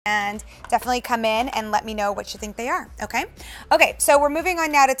and definitely come in and let me know what you think they are, okay? Okay, so we're moving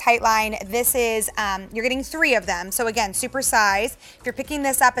on now to TIGHTLINE. This is, you're getting 3 of them. So again, super size. If you're picking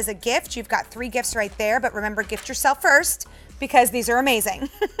this up as a gift, you've got 3 gifts right there, but remember, gift yourself first because these are amazing.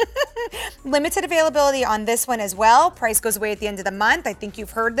 Limited availability on this one as well. Price goes away at the end of the month. I think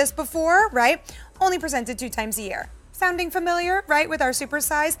you've heard this before, right? Only presented 2 times a year. Sounding familiar, right, with our super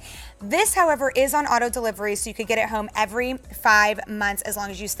size? This, however, is on auto delivery, so you could get it home every 5 months as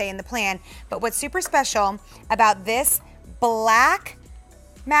long as you stay in the plan. But what's super special about this black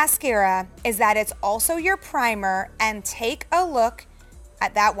mascara is that it's also your primer, and take a look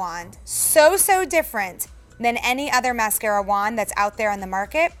at that wand. So different than any other mascara wand that's out there on the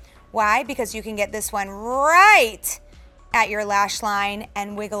market. Why? Because you can get this one right at your lash line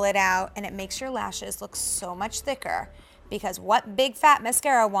and wiggle it out, and it makes your lashes look so much thicker, because what big fat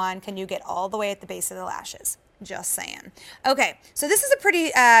mascara wand can you get all the way at the base of the lashes? Just saying. Okay, so this is a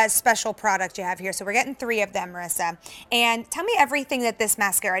pretty special product you have here. So we're getting 3 of them, Marissa. And tell me everything that this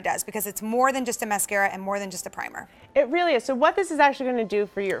mascara does, because it's more than just a mascara and more than just a primer. It really is. So what this is actually going to do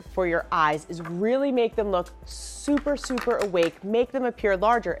for your eyes is really make them look super awake, make them appear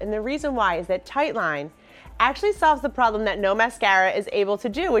larger. And the reason why is that TIGHTLINE actually solves the problem that no mascara is able to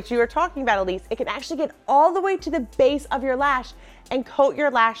do, which you were talking about, Elise. It can actually get all the way to the base of your lash and coat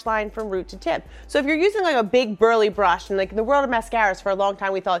your lash line from root to tip. So if you're using like a big burly brush, and like in the world of mascaras for a long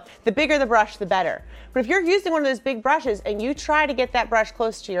time we thought the bigger the brush the better. But if you're using one of those big brushes and you try to get that brush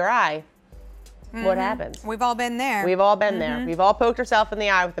close to your eye, what happens? We've all been there. We've all been there. We've all poked ourselves in the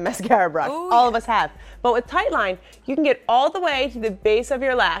eye with the mascara brush. Ooh, all of us have. But with TIGHTLINE, you can get all the way to the base of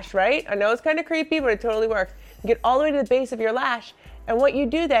your lash, right? I know it's kind of creepy, but it totally works. You get all the way to the base of your lash, and what you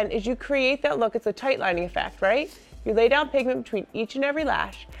do then is you create that look. It's a tight lining effect, right? You lay down pigment between each and every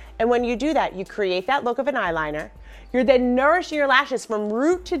lash, and when you do that, you create that look of an eyeliner. You're then nourishing your lashes from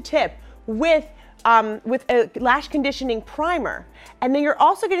root to tip with a lash conditioning primer. And then you're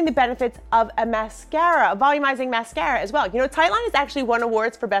also getting the benefits of a mascara, a volumizing mascara as well. You know, TIGHTLINE has actually won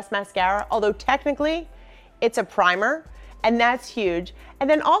awards for best mascara, although technically it's a primer, and that's huge. And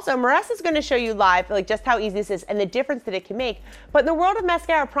then also, Marissa's going to show you live like just how easy this is and the difference that it can make. But in the world of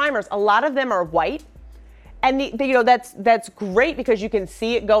mascara primers, a lot of them are white. And you know, that's great because you can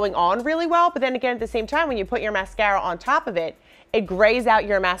see it going on really well. But then again, at the same time, when you put your mascara on top of it, it grays out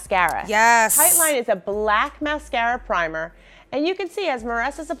your mascara. Yes. TIGHTLINE is a black mascara primer. And you can see as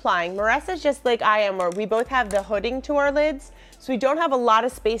Marissa's applying, Marissa's just like I am, where we both have the hooding to our lids. So we don't have a lot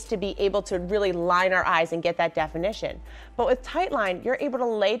of space to be able to really line our eyes and get that definition. But with TIGHTLINE, you're able to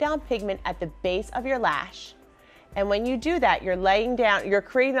lay down pigment at the base of your lash. And when you do that, you're laying down, you're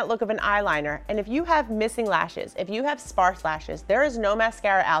creating that look of an eyeliner. And if you have missing lashes, if you have sparse lashes, there is no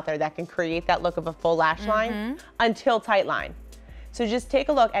mascara out there that can create that look of a full lash line until TIGHTLINE. So just take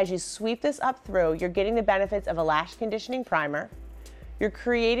a look as you sweep this up through, you're getting the benefits of a lash conditioning primer. You're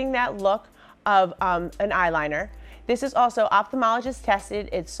creating that look of an eyeliner. This is also ophthalmologist tested.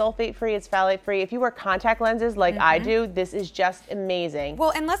 It's sulfate free, it's phthalate free. If you wear contact lenses like I do, this is just amazing.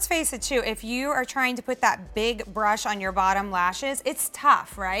 Well, and let's face it too, if you are trying to put that big brush on your bottom lashes, it's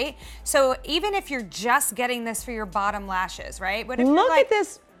tough, right? So even if you're just getting this for your bottom lashes, right? But if Look you're like, at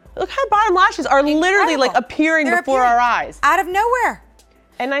this. Look how bottom lashes are literally like appearing before our eyes. Out of nowhere.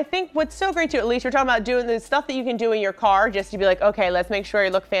 And I think what's so great too, at least you're talking about doing the stuff that you can do in your car just to be like, okay, let's make sure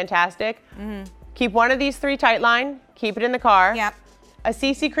you look fantastic. Keep one of these 3 TIGHTLINE, keep it in the car. Yep. A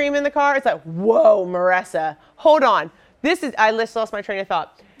CC cream in the car, it's like, whoa, Marissa, hold on. This is, I just lost my train of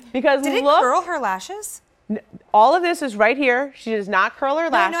thought. Because Did look, it curl her lashes? all of this is right here. She does not curl her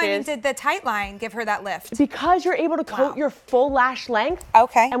lashes. No, I mean, did the TIGHTLINE give her that lift? Because you're able to coat your full lash length.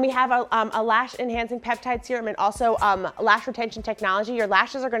 Okay. And we have a lash enhancing peptide serum and also lash retention technology. Your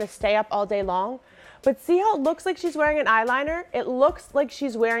lashes are going to stay up all day long. But see how it looks like she's wearing an eyeliner? It looks like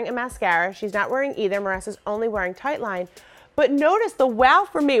she's wearing a mascara. She's not wearing either. Marissa's only wearing TIGHTLINE. But notice the wow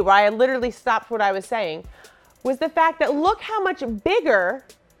for me, where I literally stopped what I was saying, was the fact that look how much bigger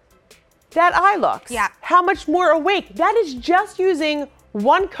that eye looks. Yeah. How much more awake. That is just using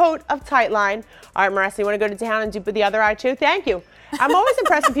 1 coat of TIGHTLINE. All right, Marissa, you want to go to town and do the other eye too? Thank you. I'm always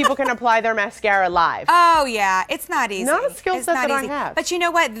impressed when people can apply their mascara live. Oh yeah, it's not easy. Not a skill set that I have. But you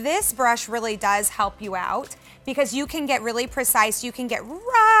know what? This brush really does help you out because you can get really precise. You can get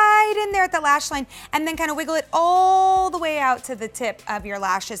right right in there at the lash line, and then kind of wiggle it all the way out to the tip of your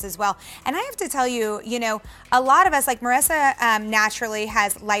lashes as well. And I have to tell you, you know, a lot of us, like Marissa naturally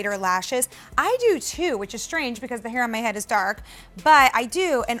has lighter lashes. I do too, which is strange because the hair on my head is dark, but I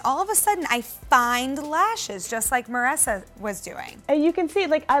do, and all of a sudden I find lashes just like Marissa was doing. And you can see,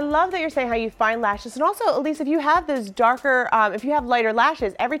 like, I love that you're saying how you find lashes, and also, at least if you have those darker, if you have lighter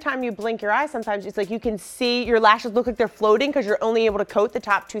lashes, every time you blink your eyes, sometimes it's like you can see your lashes look like they're floating because you're only able to coat the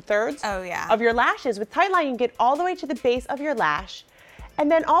top 2/3 of your lashes. With Tightline, you can get all the way to the base of your lash. And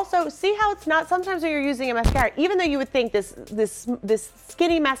then also see how it's not, sometimes when you're using a mascara, even though you would think this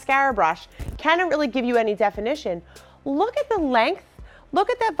skinny mascara brush can't really give you any definition, look at the length. Look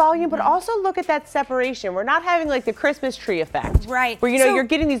at that volume, but also look at that separation. We're not having like the Christmas tree effect. Right. Where, you know, you're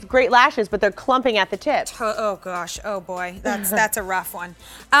getting these great lashes, but they're clumping at the tip. Oh gosh, oh boy, that's a rough one.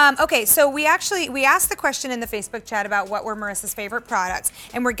 Okay, so we asked the question in the Facebook chat about what were Marissa's favorite products,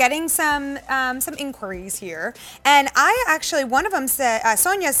 and we're getting some inquiries here. And I actually, one of them said,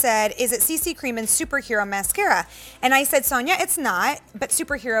 Sonia said, is it CC Cream and Superhero Mascara? And I said, Sonia, it's not, but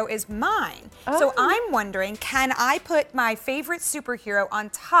Superhero is mine. Oh. So I'm wondering, can I put my favorite Superhero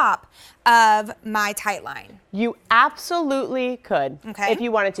on top of my Tightline? You absolutely could, okay, if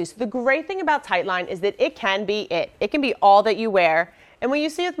you wanted to. So the great thing about Tightline is that it can be it. It can be all that you wear. And when you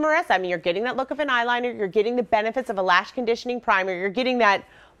see with Marissa, I mean, you're getting that look of an eyeliner, you're getting the benefits of a lash conditioning primer, you're getting that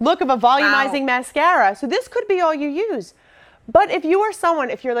look of a volumizing mascara. So this could be all you use. But if you are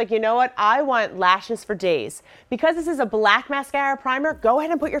someone, if you're like, you know what, I want lashes for days, because this is a black mascara primer, go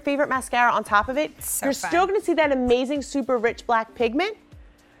ahead and put your favorite mascara on top of it. You're still going to see that amazing, super rich black pigment.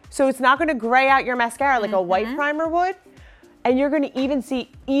 So it's not going to gray out your mascara like a white primer would. And you're going to even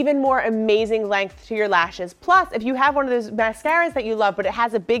see even more amazing length to your lashes. Plus, if you have one of those mascaras that you love, but it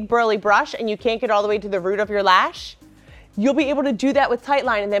has a big burly brush and you can't get all the way to the root of your lash, you'll be able to do that with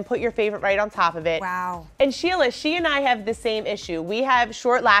Tightline and then put your favorite right on top of it. Wow. And Sheila, she and I have the same issue. We have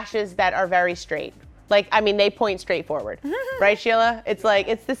short lashes that are very straight. Like, I mean, they point straight forward. Right, Sheila? It's like,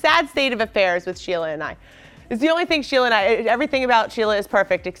 it's the sad state of affairs with Sheila and I. It's the only thing Sheila and I, everything about Sheila is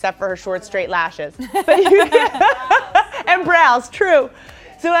perfect except for her short, straight lashes. And brows, true.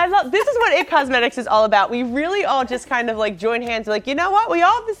 So I love, this is what IT Cosmetics is all about. We really all just kind of like join hands, like, you know what? We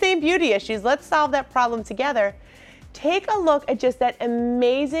all have the same beauty issues. Let's solve that problem together. Take a look at just that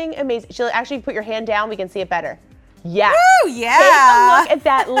amazing, Sheila, actually put your hand down, we can see it better. Yeah. Woo, yeah. Take a look at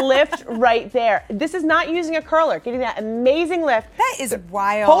that lift right there. This is not using a curler, getting that amazing lift. That is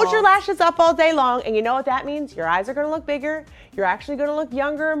wild. Hold your lashes up all day long, and you know what that means? Your eyes are gonna look bigger. You're actually gonna look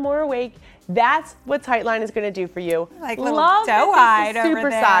younger and more awake. That's what Tightline is gonna do for you. Like little doe-eyed over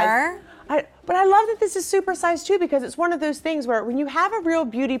there. But I love that this is supersized too, because it's one of those things where when you have a real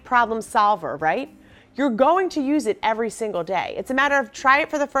beauty problem solver, right? You're going to use it every single day. It's a matter of try it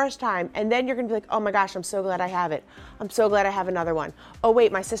for the first time, and then you're gonna be like, oh my gosh, I'm so glad I have it. I'm so glad I have another one. Oh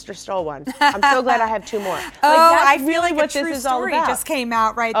wait, my sister stole one. I'm so glad I have 2 more. Like, I feel like what this is all about. Just came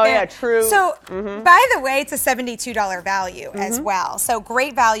out right there. Oh yeah, true. So by the way, it's a $72 value as well. So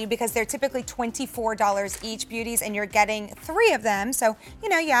great value because they're typically $24 each, beauties, and you're getting 3 of them. So you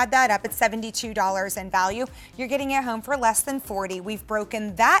know, you add that up, it's $72 in value. You're getting it home for less than $40. We've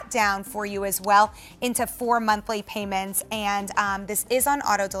broken that down for you as well into 4 monthly payments, and this is on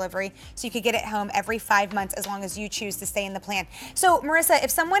auto delivery, so you could get it home every 5 months as long as you choose to stay in the plan. So Marissa, if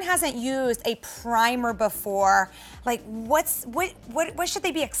someone hasn't used a primer before, like what should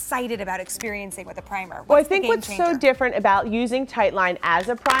they be excited about experiencing with a primer? Well, I think what's so different about using Tightline as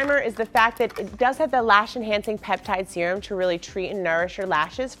a primer is the fact that it does have the lash enhancing peptide serum to really treat and nourish your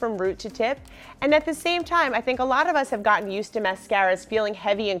lashes from root to tip. And at the same time, I think a lot of us have gotten used to mascaras feeling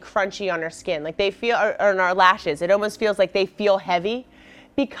heavy and crunchy on our skin, like they feel, or on our lashes. It almost feels like they feel heavy.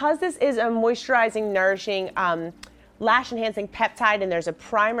 Because this is a moisturizing, nourishing, lash enhancing peptide, and there's a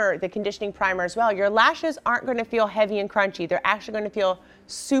primer, the conditioning primer as well, your lashes aren't going to feel heavy and crunchy. They're actually going to feel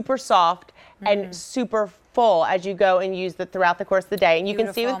super soft and super full as you go and use it throughout the course of the day. And you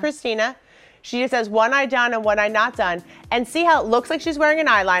can see with Christina, she just has one eye done and one eye not done. And see how it looks like she's wearing an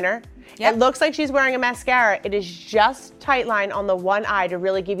eyeliner. Yep. It looks like she's wearing a mascara. It is just Tightline on the one eye to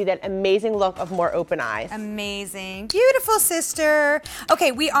really give you that amazing look of more open eyes. Amazing. Beautiful, sister.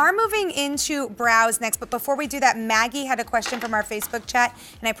 Okay, we are moving into brows next, but before we do that, Maggie had a question from our Facebook chat,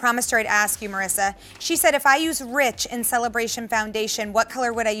 and I promised her I'd ask you, Marissa. She said, if I use Rich in Celebration Foundation, what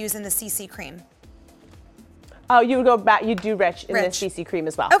color would I use in the CC cream? Oh, you would go back. You do rich in this CC cream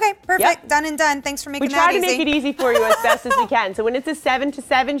as well. Okay, perfect. Yep. Done and done. Thanks for making We that try to make it easy for you as best as we can. So when it's a 7 to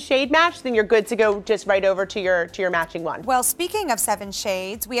 7 shade match, then you're good to go just right over to your matching one. Well, speaking of 7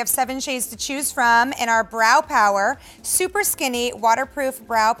 shades, we have 7 shades to choose from in our Brow Power Super Skinny Waterproof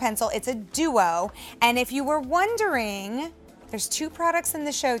Brow Pencil. It's a duo. And if you were wondering, there's 2 products in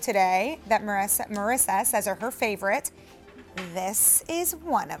the show today that Marissa says are her favorite. This is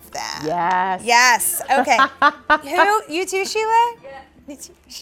one of them. Yes. Yes. Okay. Who? You too, Sheila? Yeah.